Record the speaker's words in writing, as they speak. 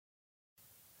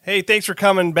Hey, thanks for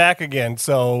coming back again.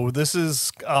 So this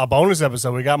is a bonus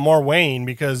episode. We got more Wayne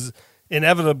because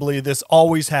inevitably this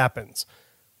always happens.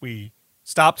 We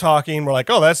stop talking. We're like,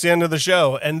 oh, that's the end of the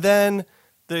show. And then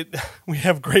we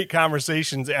have great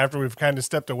conversations after we've kind of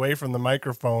stepped away from the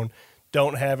microphone,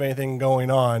 don't have anything going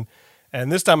on.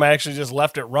 And this time I actually just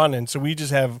left it running. So we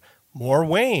just have more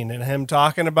Wayne and him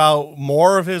talking about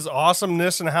more of his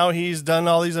awesomeness and how he's done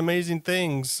all these amazing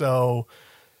things. So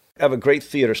I have a great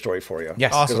theater story for you.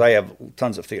 Yes. Because Awesome. I have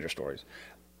tons of theater stories.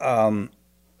 I'm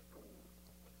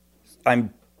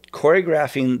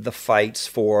choreographing the fights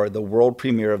for the world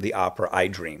premiere of the opera I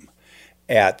Dream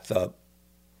at the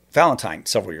Valentine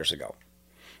several years ago.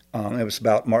 It was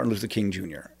about Martin Luther King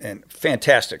Jr. and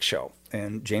fantastic show.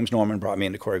 And James Norman brought me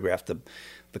in to choreograph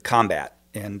the combat.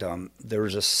 And there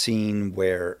was a scene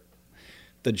where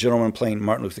the gentleman playing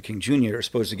Martin Luther King Jr. is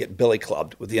supposed to get billy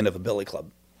clubbed with the end of a billy club.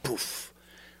 Poof.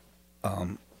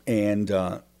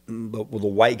 The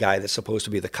white guy that's supposed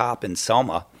to be the cop in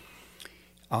Selma,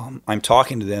 I'm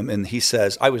talking to them, and he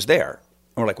says, I was there.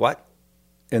 And we're like, what?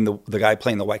 And the guy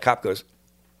playing the white cop goes,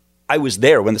 I was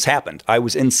there when this happened. I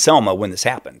was in Selma when this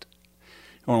happened.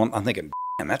 And I'm thinking,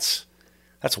 man, that's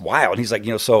wild. And he's like,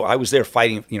 so I was there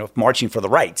fighting, marching for the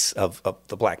rights of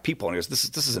the black people. And he goes,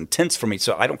 this is intense for me,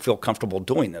 so I don't feel comfortable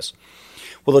doing this.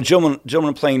 Well, the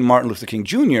gentleman playing Martin Luther King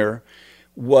Jr.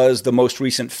 was the most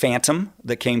recent Phantom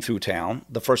that came through town,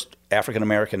 the first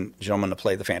African-American gentleman to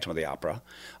play the Phantom of the Opera.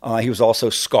 He was also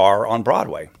Scar on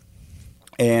Broadway.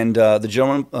 And the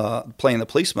gentleman playing the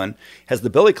policeman has the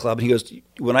billy club, and he goes,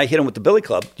 when I hit him with the billy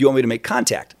club, do you want me to make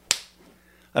contact?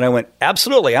 And I went,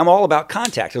 absolutely, I'm all about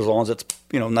contact as long as it's,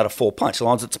 not a full punch, as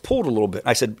long as it's pulled a little bit.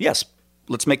 I said, yes,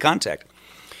 let's make contact.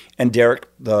 And Derek,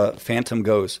 the Phantom,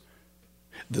 goes,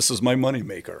 this is my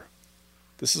moneymaker.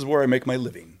 This is where I make my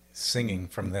living. Singing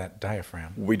from that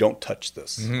diaphragm. We don't touch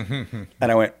this. And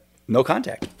I went, no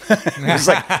contact. It's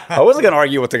like, I wasn't going to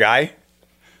argue with the guy.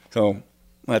 So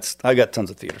I got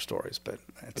tons of theater stories, but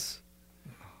that's.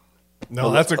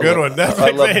 no, that's a good one. That's I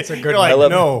love it. that's a good good one. one.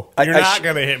 No, I- you're I not sh-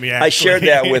 going to hit me, actually. I shared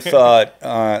that with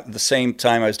the same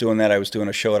time I was doing that, I was doing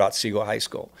a show at Otsego High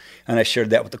School. And I shared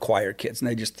that with the choir kids, and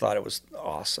they just thought it was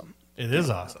awesome. It is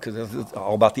awesome. Because it's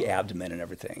all about the abdomen and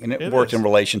everything. And it It worked is. in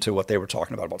relation to what they were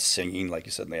talking about singing, like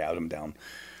you said, the abdomen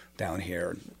down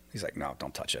here. And he's like, no,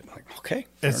 don't touch it. I'm like, okay.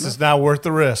 fair It's enough. just not worth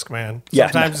the risk, man. Yeah,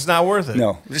 Sometimes no. it's not worth it.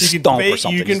 No, you just can stomp or fake,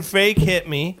 something. You can fake hit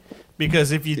me,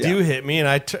 because if you do Yeah. hit me and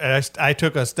I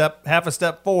took half a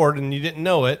step forward and you didn't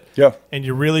know it, Yeah. and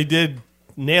you really did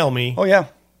nail me, Oh, yeah.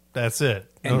 that's it.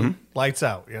 Lights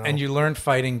out. And you learned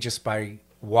fighting just by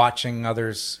watching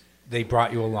others. They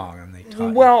brought you along and they taught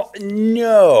you. Well,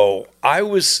 no. I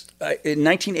was, in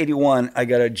 1981, I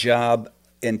got a job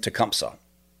in Tecumseh,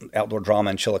 outdoor drama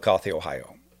in Chillicothe,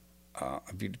 Ohio.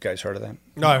 Have you guys heard of that?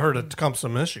 No, I heard it comes to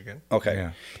Michigan. Okay.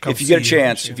 Yeah. If you get a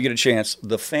Tecumseh, chance,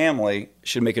 the family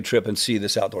should make a trip and see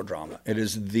this outdoor drama. It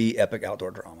is the epic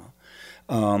outdoor drama.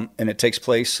 And it takes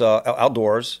place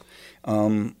outdoors,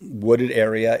 wooded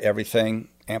area, everything,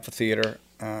 amphitheater,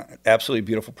 absolutely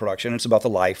beautiful production. It's about the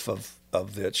life of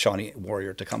the Shawnee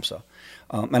warrior Tecumseh.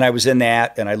 And I was in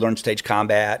that, and I learned stage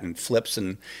combat and flips,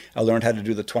 and I learned how to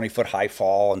do the 20-foot high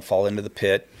fall and fall into the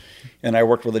pit. And I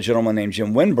worked with a gentleman named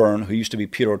Jim Winburn, who used to be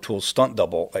Peter O'Toole's stunt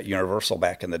double at Universal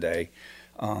back in the day.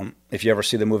 If you ever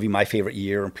see the movie My Favorite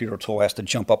Year, and Peter O'Toole has to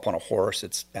jump up on a horse,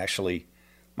 it's actually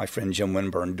my friend Jim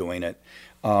Winburn doing it.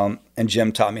 And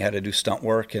Jim taught me how to do stunt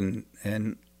work, and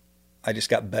I just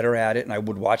got better at it, and I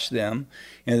would watch them.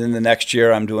 And then the next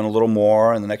year I'm doing a little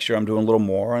more, and the next year I'm doing a little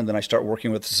more, and then I start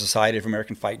working with the Society of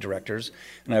American Fight Directors,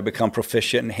 and I become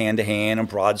proficient in hand-to-hand and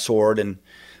broadsword and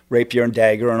rapier and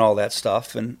dagger and all that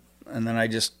stuff, and then I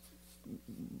just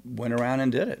went around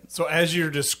and did it. So as you're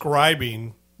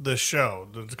describing the show,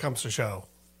 the Tecumseh show,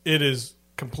 it is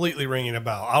completely ringing a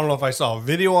bell. I don't know if I saw a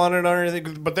video on it or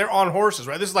anything, but they're on horses,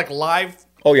 right? This is like live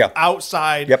Oh, yeah.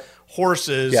 outside Yep.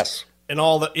 horses. Yes. And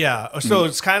all that. Yeah. So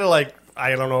it's kind of like,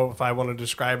 I don't know if I want to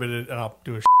describe it, and I'll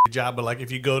do a shitty job, but like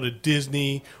if you go to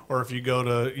Disney or if you go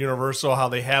to Universal, how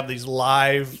they have these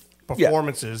live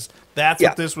performances, that's Yeah.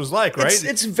 what this was like, right?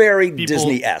 It's very People-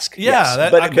 Disney-esque. Yeah.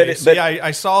 yes.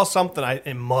 I saw something.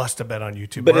 It must have been on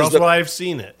YouTube, But or as else the- would I have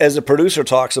seen it? As the producer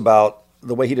talks about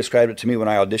the way he described it to me when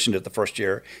I auditioned it the first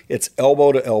year, it's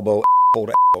elbow to elbow, elbow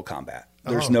to elbow combat.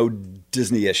 There's no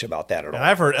Disney-ish about that at all. And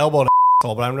I've heard elbow to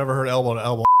asshole, but I've never heard elbow to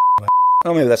elbow.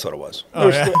 Oh, maybe that's what it was.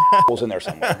 There's still holes in there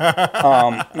somewhere.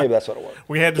 Maybe that's what it was.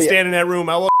 We had to But stand in that room.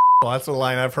 Elbow to asshole. That's a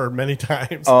line I've heard many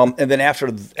times. And then after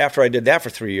I did that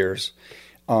for 3 years,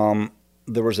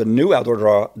 there was a new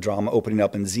outdoor drama opening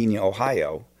up in Xenia,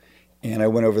 Ohio, and I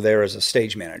went over there as a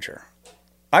stage manager.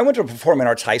 I went to a performing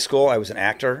arts high school. I was an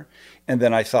actor, and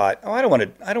then I thought, oh, I don't want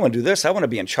to do this. I want to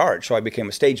be in charge. So I became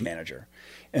a stage manager,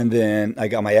 and then I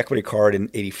got my equity card in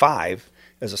 '85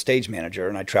 as a stage manager,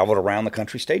 and I traveled around the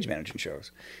country stage managing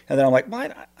shows. And then I'm like,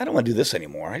 well, I don't want to do this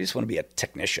anymore. I just want to be a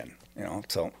technician, you know.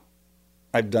 So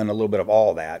I've done a little bit of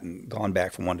all that and gone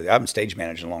back from one to the other. I've been stage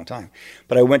managing a long time,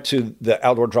 but I went to the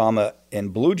outdoor drama in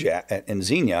Blue Jack in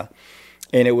Xenia,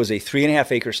 and it was a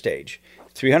 3.5 acre stage,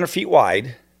 300 feet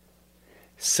wide,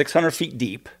 600 feet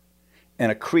deep,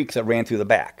 and a creek that ran through the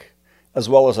back, as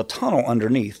well as a tunnel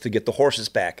underneath to get the horses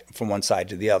back from one side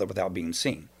to the other without being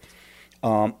seen.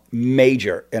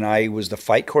 Major. And I was the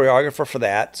fight choreographer for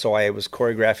that. So I was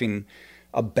choreographing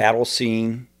a battle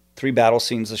scene, 3 battle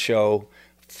scenes a show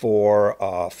for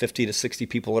 50 to 60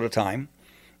 people at a time.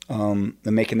 And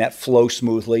making that flow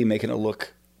smoothly, making it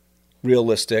look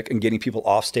realistic, and getting people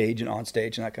off stage and on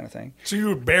stage and that kind of thing. So you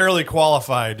were barely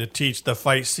qualified to teach the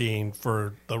fight scene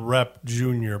for the Rep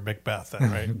Junior Macbeth,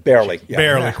 then, right? Barely. Yeah.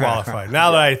 Barely qualified.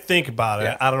 Now that I think about it,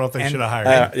 Yeah. I don't know if they should have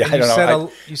hired you. Yeah, I don't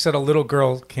know. You said a little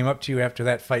girl came up to you after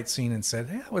that fight scene and said,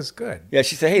 "Hey, that was good." Yeah,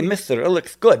 she said, "Hey, mister, it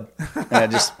looks good." And it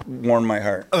just warmed my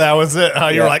heart. That was it. How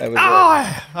you were like, that was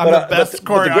I'm the best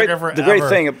choreographer the great ever.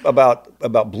 thing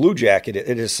about Blue Jack,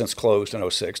 it has since closed in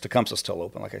 '06. Tecumseh's still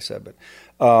open, like I said. But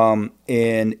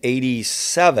in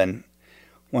 '87,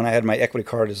 when I had my equity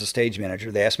card as a stage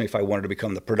manager, they asked me if I wanted to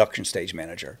become the production stage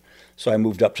manager. So I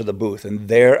moved up to the booth, and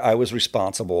there I was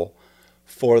responsible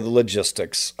for the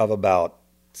logistics of about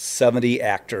 70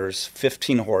 actors,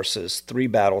 15 horses, 3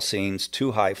 battle scenes,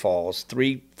 2 high falls,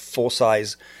 3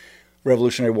 full-size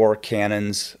Revolutionary War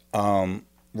cannons,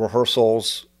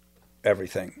 rehearsals,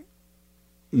 everything.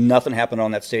 Nothing happened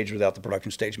on that stage without the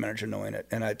production stage manager knowing it,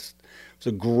 and it's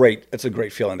a great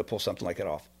feeling to pull something like that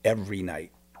off every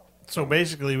night. So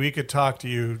basically, we could talk to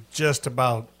you just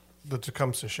about the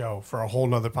Tecumseh show for a whole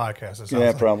nother podcast. It sounds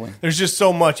like. Probably. There's just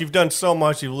so much. You've done so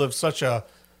much. You've lived such a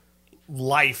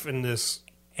life in this.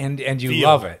 And you Feel.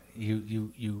 love it.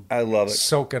 You I love it.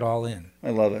 Soak it all in. I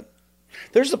love it.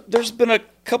 There's been a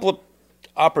couple of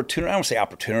opportunities. I don't want to say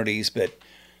opportunities, but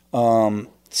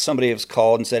somebody has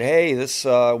called and said, "Hey,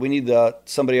 we need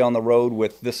somebody on the road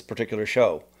with this particular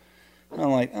show." And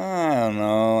I'm like, I don't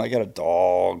know. I got a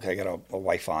dog. I got a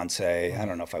wife-fiance. I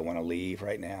don't know if I want to leave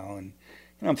right now. And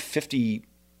I'm 50.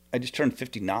 I just turned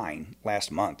 59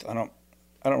 last month. I don't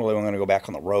really want to go back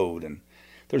on the road. And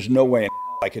there's no way in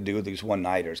I could do these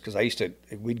one-nighters, because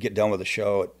we'd get done with the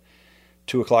show at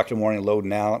 2 o'clock in the morning,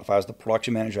 loading out. If I was the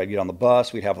production manager, I'd get on the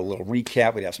bus. We'd have a little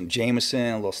recap. We'd have some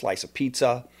Jameson, a little slice of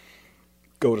pizza,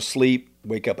 go to sleep,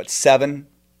 wake up at 7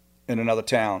 in another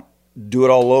town, do it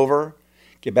all over,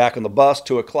 get back on the bus,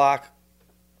 2 o'clock,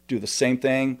 do the same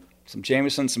thing, some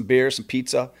Jameson, some beer, some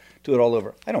pizza, do it all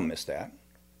over. I don't miss that.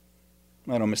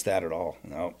 I don't miss that at all.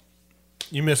 No.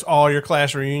 You miss all your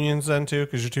class reunions then too,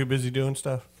 because you're too busy doing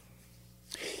stuff.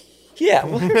 Yeah,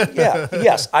 well,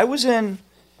 yes. I was in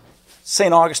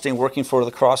St. Augustine working for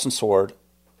the Cross and Sword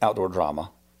Outdoor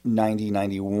Drama,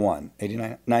 1991.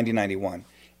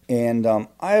 And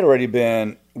I had already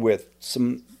been with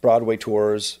some Broadway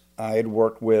tours. I had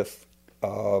worked with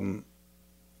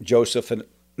Joseph,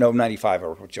 95 I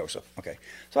worked with Joseph. Okay.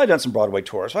 So I'd done some Broadway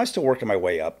tours. So I was still working my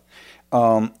way up.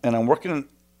 And I'm working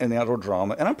in the outdoor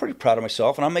drama, and I'm pretty proud of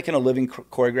myself, and I'm making a living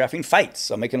choreographing fights.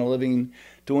 I'm making a living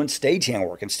doing stagehand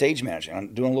work and stage managing.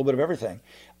 I'm doing a little bit of everything.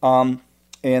 And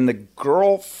the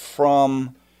girl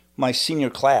from my senior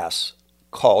class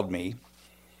called me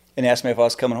and asked me if I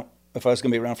was going to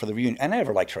be around for the reunion. And I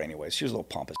never liked her anyways. She was a little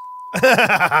pompous.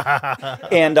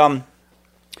 And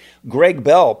Greg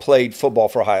Bell played football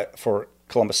for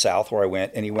Columbus South, where I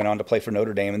went, and he went on to play for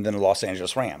Notre Dame and then the Los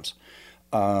Angeles Rams.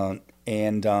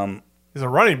 He's a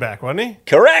running back, wasn't he?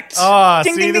 Correct. Oh,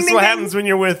 Ding, see, ding, this ding, is what ding, happens when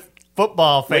you're with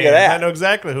football fans. Look at that. I know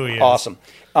exactly who he is. Awesome.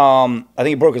 I think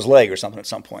he broke his leg or something at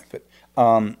some point. But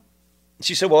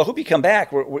she said, "Well, I hope you come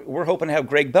back. We're hoping to have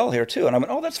Greg Bell here too." And I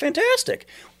went, "Oh, that's fantastic."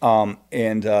 She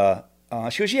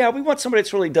goes, "Yeah, we want somebody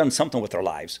that's really done something with their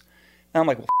lives." And I'm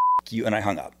like, "Well, f- you," and I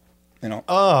hung up.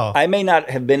 Oh. I may not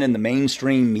have been in the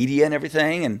mainstream media and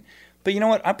everything, but you know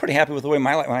what? I'm pretty happy with the way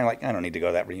my life. I don't need to go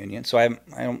to that reunion, so I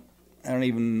don't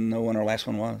even know when our last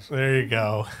one was. There you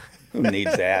go. Who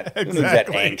needs that? Who needs that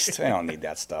angst? I don't need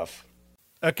that stuff.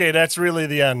 Okay, that's really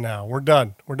the end now. We're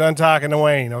done. We're done talking to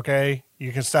Wayne, okay?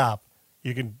 You can stop.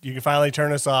 You can finally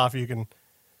turn us off. You can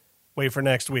wait for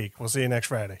next week. We'll see you next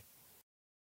Friday.